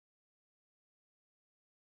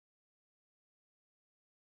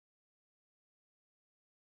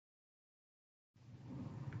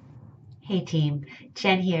Hey team,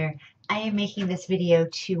 Jen here. I am making this video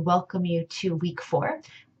to welcome you to week 4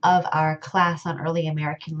 of our class on early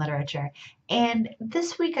American literature. And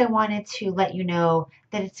this week I wanted to let you know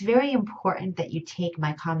that it's very important that you take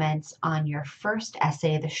my comments on your first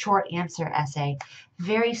essay, the short answer essay,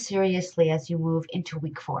 very seriously as you move into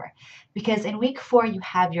week 4. Because in week 4 you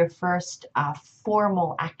have your first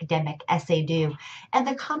formal academic essay due, and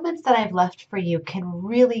the comments that I've left for you can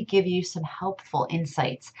really give you some helpful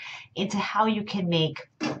insights into how you can make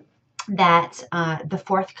that the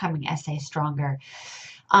forthcoming essay stronger.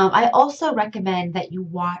 I also recommend that you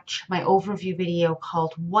watch my overview video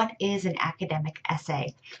called What is an Academic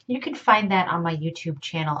Essay? You can find that on my YouTube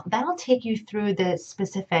channel. That'll take you through the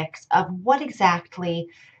specifics of what exactly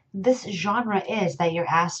this genre is that you're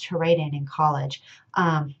asked to write in college.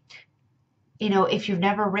 If you've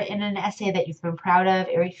never written an essay that you've been proud of,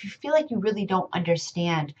 or if you feel like you really don't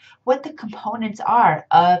understand what the components are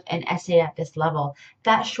of an essay at this level,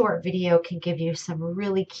 that short video can give you some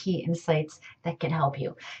really key insights that can help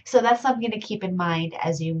you. So that's something to keep in mind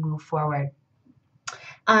as you move forward.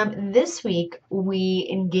 This week, we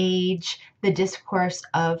engage the discourse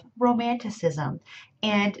of romanticism.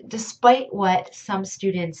 And despite what some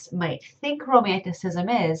students might think romanticism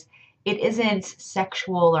is, it isn't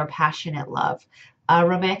sexual or passionate love.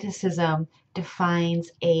 Romanticism defines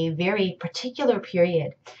a very particular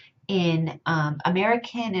period in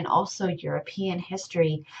American and also European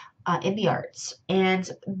history in the arts. And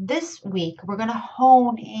this week, we're going to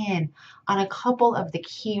hone in on a couple of the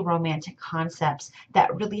key romantic concepts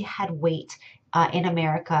that really had weight in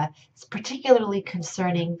America, particularly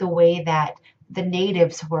concerning the way that the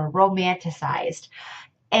natives were romanticized.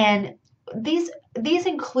 And these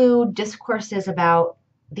include discourses about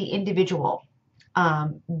the individual,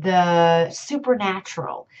 the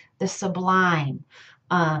supernatural, the sublime,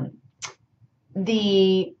 um,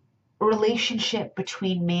 the relationship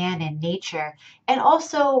between man and nature, and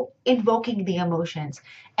also invoking the emotions.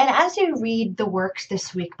 And as you read the works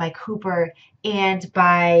this week by Cooper and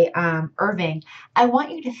by Irving, I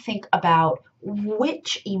want you to think about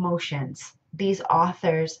which emotions these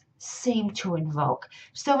authors seem to invoke.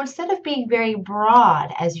 So instead of being very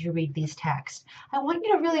broad as you read these texts, I want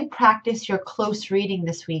you to really practice your close reading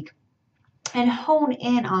this week and hone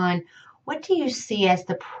in on what do you see as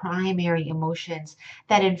the primary emotions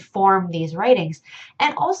that inform these writings?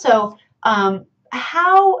 And also,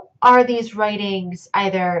 how are these writings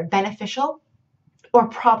either beneficial or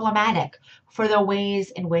problematic for the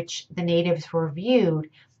ways in which the natives were viewed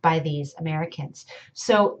by these Americans?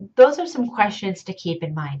 So those are some questions to keep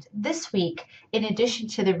in mind. This week, in addition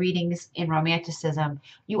to the readings in Romanticism,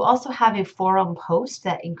 you also have a forum post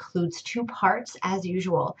that includes 2 parts as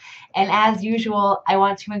usual. And as usual, I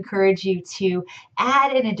want to encourage you to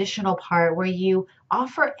add an additional part where you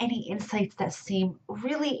offer any insights that seem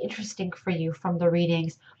really interesting for you from the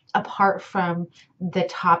readings, apart from the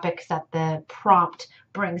topics that the prompt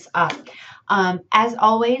brings up. As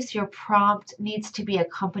always, your prompt needs to be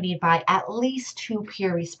accompanied by at least 2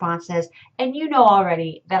 peer responses, and you know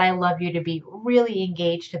already that I love you to be really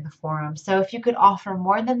engaged in the forum. So if you could offer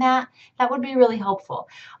more than that, that would be really helpful.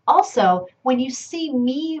 Also, when you see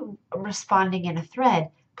me responding in a thread,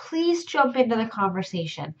 please jump into the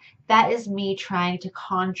conversation. That is me trying to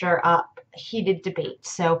conjure up heated debate.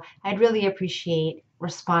 So I'd really appreciate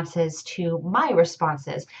responses to my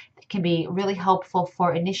responses that can be really helpful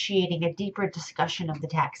for initiating a deeper discussion of the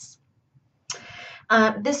text.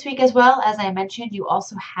 This week as well, as I mentioned, you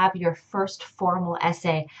also have your first formal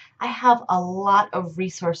essay. I have a lot of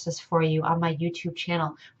resources for you on my YouTube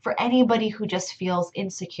channel for anybody who just feels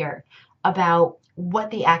insecure about what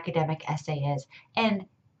the academic essay is. And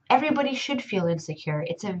everybody should feel insecure.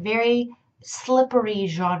 It's a very slippery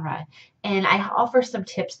genre, and I offer some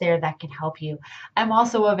tips there that can help you. I'm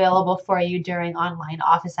also available for you during online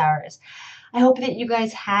office hours. I hope that you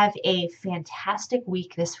guys have a fantastic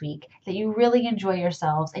week this week, that you really enjoy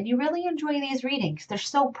yourselves and you really enjoy these readings. They're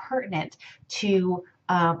so pertinent to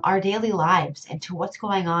our daily lives and to what's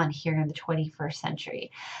going on here in the 21st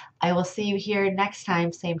century. I will see you here next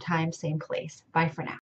time, same place. Bye for now.